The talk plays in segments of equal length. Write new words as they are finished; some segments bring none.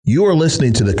You are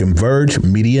listening to the Converge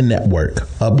Media Network,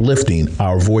 uplifting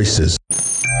our voices.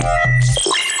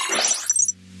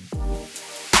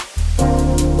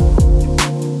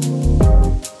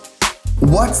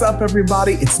 What's up,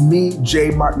 everybody? It's me, Jay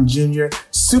Martin Jr.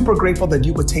 Super grateful that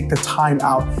you would take the time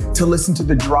out to listen to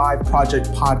the Drive Project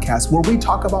podcast, where we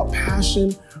talk about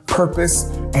passion, purpose,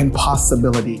 and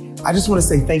possibility. I just want to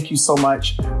say thank you so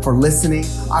much for listening.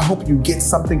 I hope you get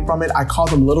something from it. I call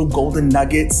them little golden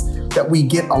nuggets that we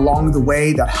get along the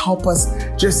way that help us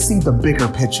just see the bigger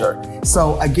picture.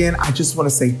 So again, I just want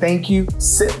to say thank you.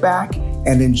 Sit back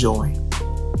and enjoy.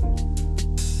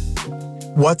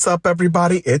 What's up,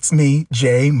 everybody? It's me,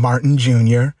 Jay Martin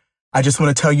Jr. I just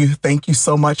want to tell you thank you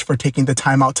so much for taking the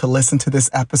time out to listen to this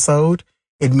episode.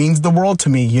 It means the world to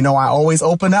me. You know, I always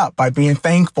open up by being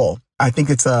thankful. I think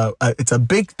it's a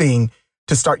big thing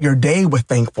to start your day with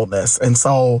thankfulness. And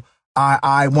so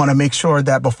I want to make sure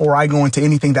that before I go into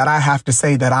anything that I have to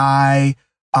say, that I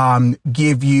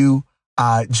give you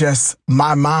just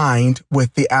my mind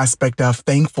with the aspect of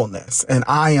thankfulness. And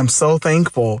I am so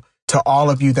thankful to all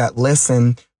of you that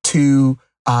listen to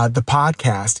the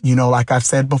podcast. You know, like I've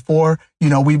said before, you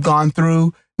know, we've gone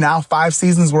through now 5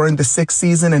 seasons. We're in the 6th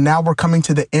season, and now we're coming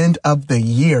to the end of the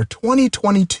year,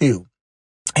 2022.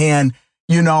 And,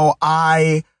 you know,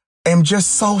 I am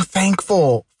just so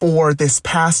thankful for this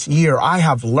past year. I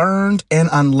have learned and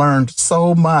unlearned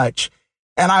so much.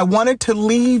 And I wanted to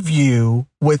leave you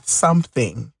with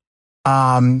something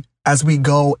as we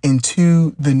go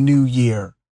into the new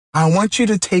year. I want you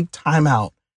to take time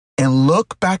out and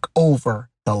look back over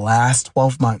the last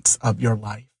 12 months of your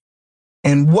life.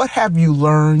 And what have you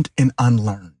learned and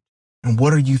unlearned? And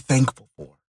what are you thankful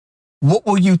for? What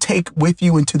will you take with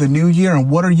you into the new year?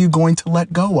 And what are you going to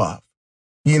let go of?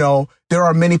 You know, there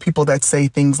are many people that say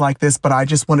things like this, but I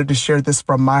just wanted to share this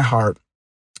from my heart.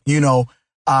 You know,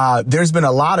 there's been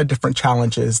a lot of different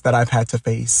challenges that I've had to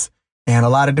face, and a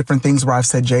lot of different things where I've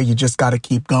said, Jay, you just got to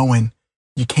keep going.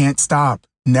 You can't stop.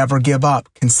 Never give up.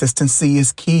 Consistency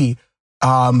is key.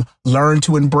 Learn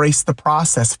to embrace the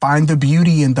process. Find the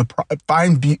beauty in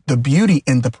the beauty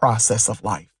in the process of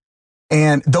life.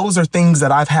 And those are things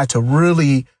that I've had to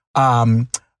really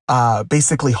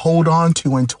basically hold on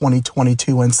to in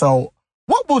 2022. And so,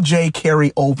 what will Jay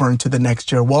carry over into the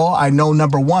next year? Well, I know,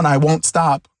 number one, I won't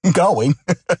stop going,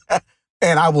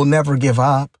 and I will never give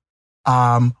up.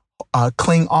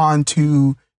 Cling on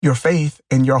to your faith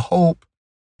and your hope,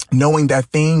 knowing that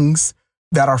things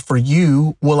that are for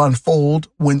you will unfold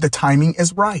when the timing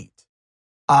is right.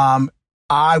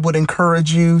 I would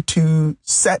encourage you to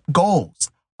set goals.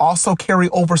 Also carry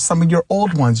over some of your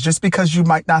old ones. Just because you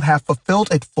might not have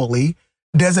fulfilled it fully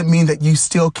doesn't mean that you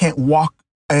still can't walk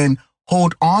and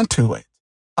hold on to it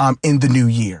in the new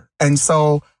year. And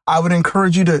so I would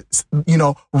encourage you to, you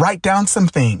know, write down some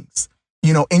things,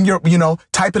 you know, in your, you know,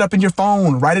 type it up in your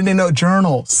phone, write it in a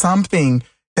journal, something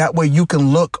that way you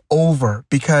can look over,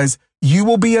 because you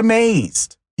will be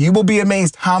amazed. You will be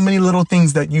amazed how many little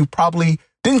things that you probably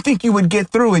didn't think you would get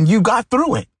through, and you got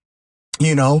through it,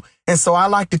 you know? And so I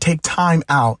like to take time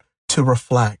out to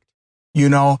reflect. You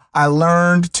know, I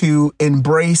learned to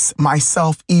embrace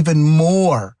myself even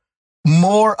more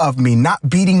of me, not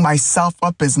beating myself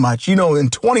up as much. You know, in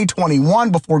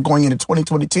 2021, before going into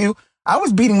 2022, I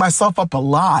was beating myself up a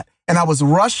lot, and I was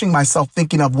rushing myself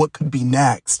thinking of what could be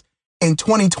next. In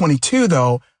 2022,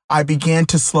 though, I began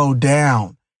to slow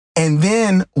down. And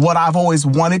then what I've always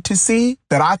wanted to see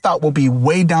that I thought will be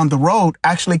way down the road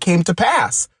actually came to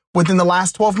pass within the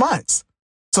last 12 months.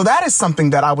 So that is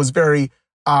something that I was very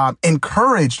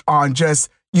encouraged on. Just,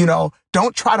 you know,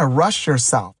 don't try to rush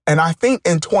yourself. And I think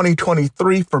in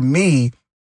 2023, for me,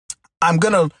 I'm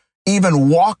going to even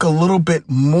walk a little bit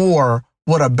more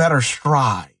with a better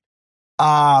stride.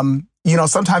 You know,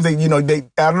 sometimes I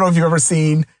don't know if you've ever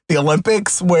seen the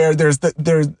Olympics where there's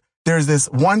this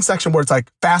one section where it's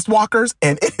like fast walkers,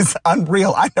 and it is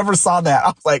unreal. I never saw that. I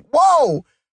was like, whoa,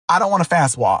 I don't want to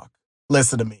fast walk.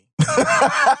 Listen to me.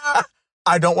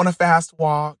 I don't want to fast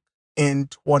walk in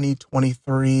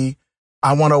 2023.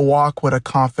 I want to walk with a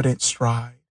confident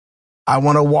stride. I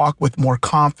want to walk with more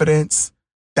confidence.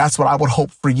 That's what I would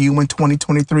hope for you in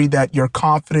 2023, that your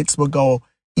confidence will go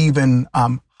even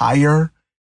higher,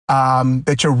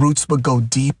 that your roots would go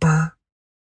deeper.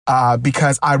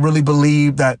 Because I really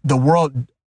believe that the world,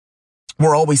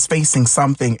 we're always facing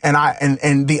something,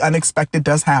 and the unexpected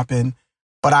does happen.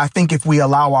 But I think if we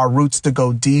allow our roots to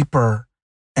go deeper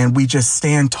and we just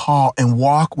stand tall and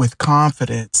walk with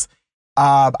confidence,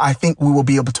 I think we will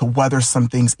be able to weather some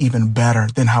things even better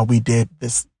than how we did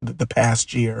the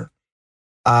past year.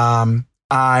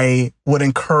 I would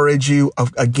encourage you,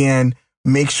 again,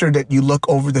 make sure that you look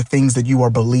over the things that you are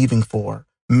believing for.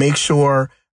 Make sure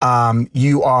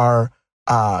you are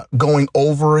going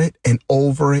over it and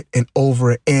over it and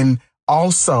over it. And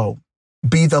also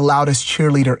be the loudest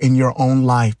cheerleader in your own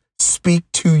life. Speak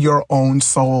to your own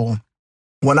soul.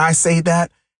 When I say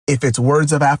that, if it's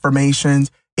words of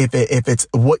affirmations, if it's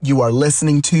what you are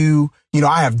listening to,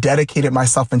 I have dedicated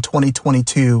myself in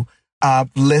 2022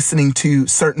 listening to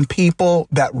certain people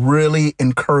that really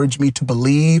encourage me to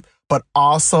believe, but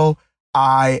also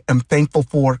I am thankful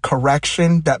for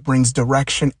correction that brings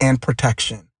direction and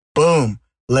protection. Boom.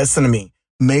 Listen to me.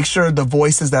 Make sure the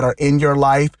voices that are in your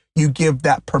life, you give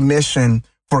that permission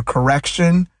for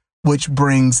correction, which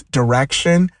brings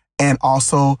direction and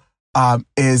also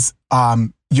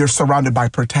you're surrounded by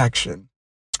protection.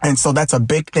 And so that's a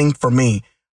big thing for me.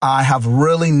 I have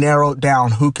really narrowed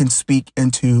down who can speak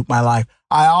into my life.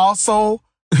 I also,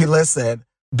 listen,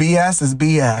 BS is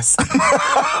BS.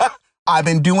 I've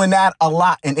been doing that a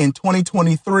lot. And in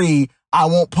 2023, I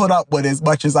won't put up with as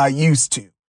much as I used to.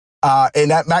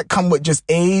 And that might come with just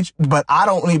age, but I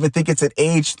don't even think it's an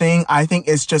age thing. I think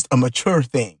it's just a mature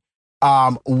thing.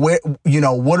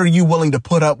 What are you willing to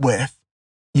put up with?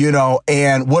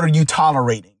 And what are you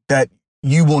tolerating that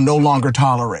you will no longer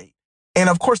tolerate? And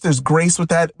of course, there's grace with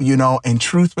that, and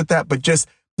truth with that. But just,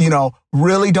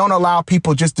 really don't allow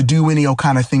people just to do any old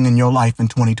kind of thing in your life in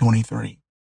 2023.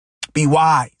 Be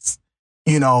wise,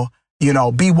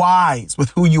 be wise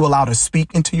with who you allow to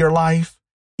speak into your life,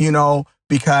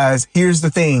 because here's the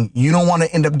thing. You don't want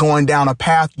to end up going down a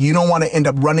path. You don't want to end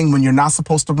up running when you're not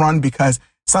supposed to run, because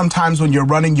sometimes when you're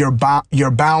running,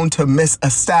 you're bound to miss a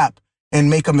step and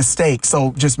make a mistake.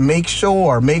 So just make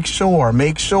sure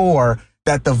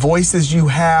that the voices you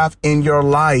have in your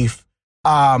life,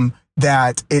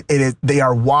 that they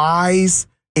are wise.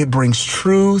 It brings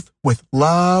truth with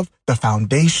love. The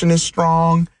foundation is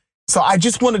strong. So I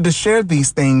just wanted to share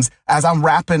these things as I'm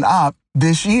wrapping up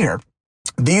this year.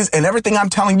 These and everything I'm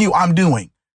telling you, I'm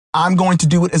doing. I'm going to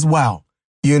do it as well.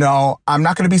 I'm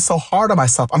not going to be so hard on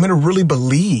myself. I'm going to really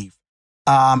believe.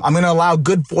 I'm going to allow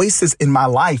good voices in my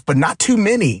life, but not too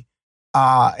many.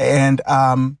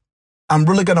 I'm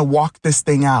really going to walk this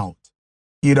thing out.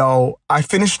 I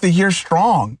finished the year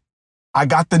strong. I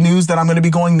got the news that I'm going to be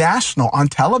going national on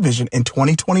television in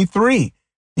 2023.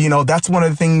 That's one of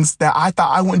the things that I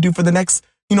thought I wouldn't do for the next,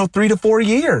 3 to 4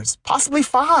 years, possibly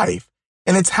 5.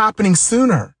 And it's happening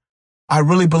sooner. I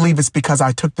really believe it's because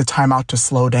I took the time out to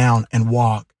slow down and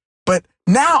walk. But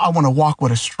now I want to walk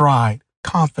with a stride,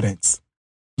 confidence,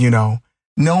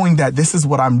 knowing that this is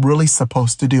what I'm really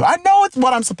supposed to do. I know it's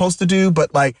what I'm supposed to do,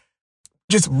 but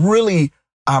just really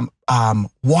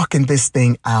walking this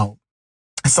thing out.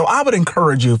 So I would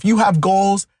encourage you, if you have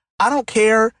goals, I don't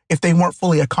care if they weren't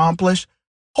fully accomplished,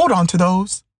 hold on to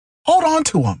those. Hold on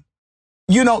to them.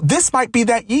 This might be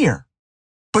that year,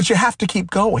 but you have to keep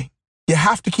going. You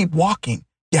have to keep walking.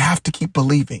 You have to keep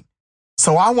believing.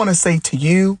 So I want to say to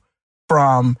you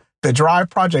from the Drive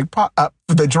Project,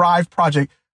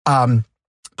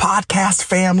 podcast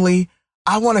family,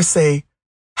 I want to say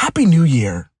Happy New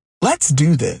Year. Let's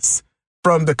do this.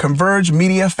 From the Converge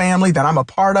Media family that I'm a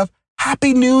part of,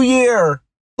 Happy New Year.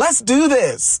 Let's do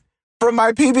this. From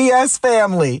my PBS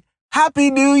family, Happy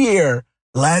New Year.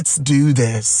 Let's do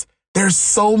this. There's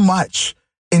so much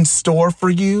in store for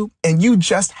you, and you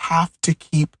just have to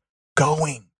keep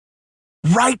going.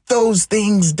 Write those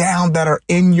things down that are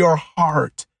in your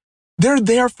heart. They're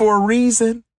there for a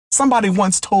reason. Somebody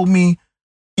once told me,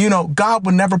 God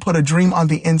would never put a dream on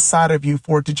the inside of you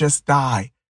for it to just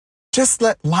die. Just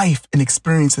let life and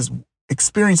experiences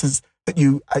that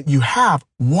you have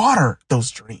water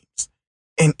those dreams.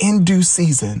 And in due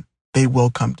season, they will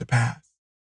come to pass.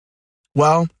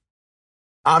 Well,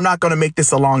 I'm not going to make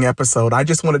this a long episode. I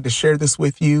just wanted to share this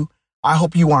with you. I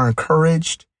hope you are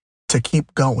encouraged to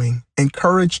keep going,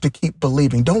 encouraged to keep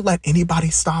believing. Don't let anybody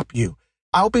stop you.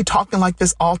 I'll be talking like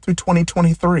this all through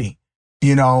 2023.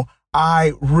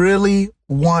 I really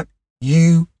want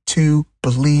you to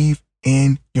believe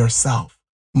in yourself.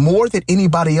 More than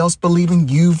anybody else believing,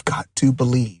 you've got to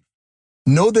believe.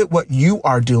 Know that what you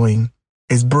are doing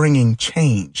is bringing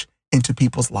change into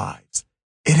people's lives.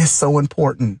 It is so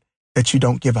important that you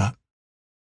don't give up.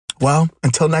 Well,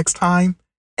 until next time,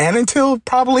 and until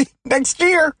probably next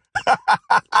year,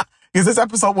 because this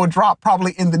episode will drop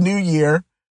probably in the new year.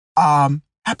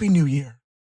 Happy New Year.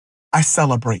 I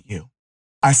celebrate you.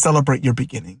 I celebrate your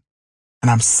beginning. And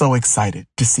I'm so excited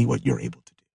to see what you're able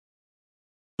to do.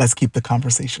 Let's keep the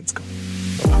conversations going.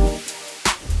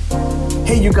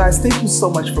 Hey, you guys, thank you so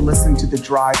much for listening to the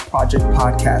Drive Project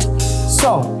podcast.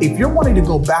 So if you're wanting to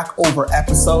go back over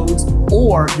episodes,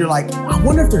 or you're like, I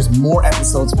wonder if there's more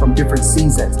episodes from different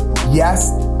seasons.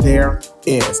 Yes, there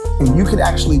is. And you could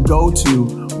actually go to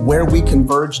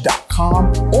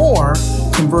whereweconverge.com or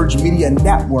Converge Media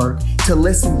Network to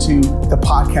listen to the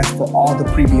podcast for all the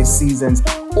previous seasons,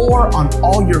 or on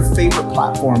all your favorite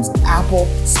platforms, Apple,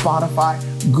 Spotify,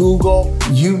 Google,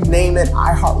 you name it,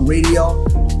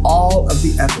 iHeartRadio. All of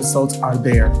the episodes are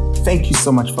there. Thank you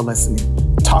so much for listening.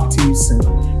 Talk to you soon.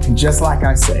 And just like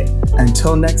I say,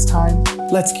 until next time,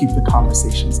 let's keep the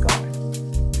conversations going.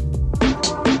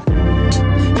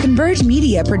 Converge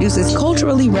Media produces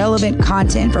culturally relevant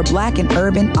content for Black and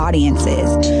urban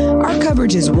audiences. Our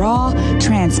coverage is raw,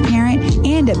 transparent,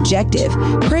 and objective,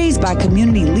 praised by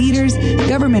community leaders,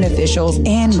 government officials,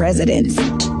 and residents.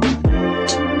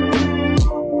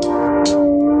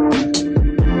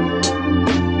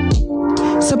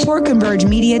 Support Converge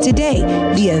Media today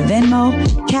via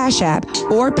Venmo, Cash App,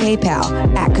 or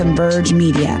PayPal at Converge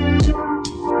Media.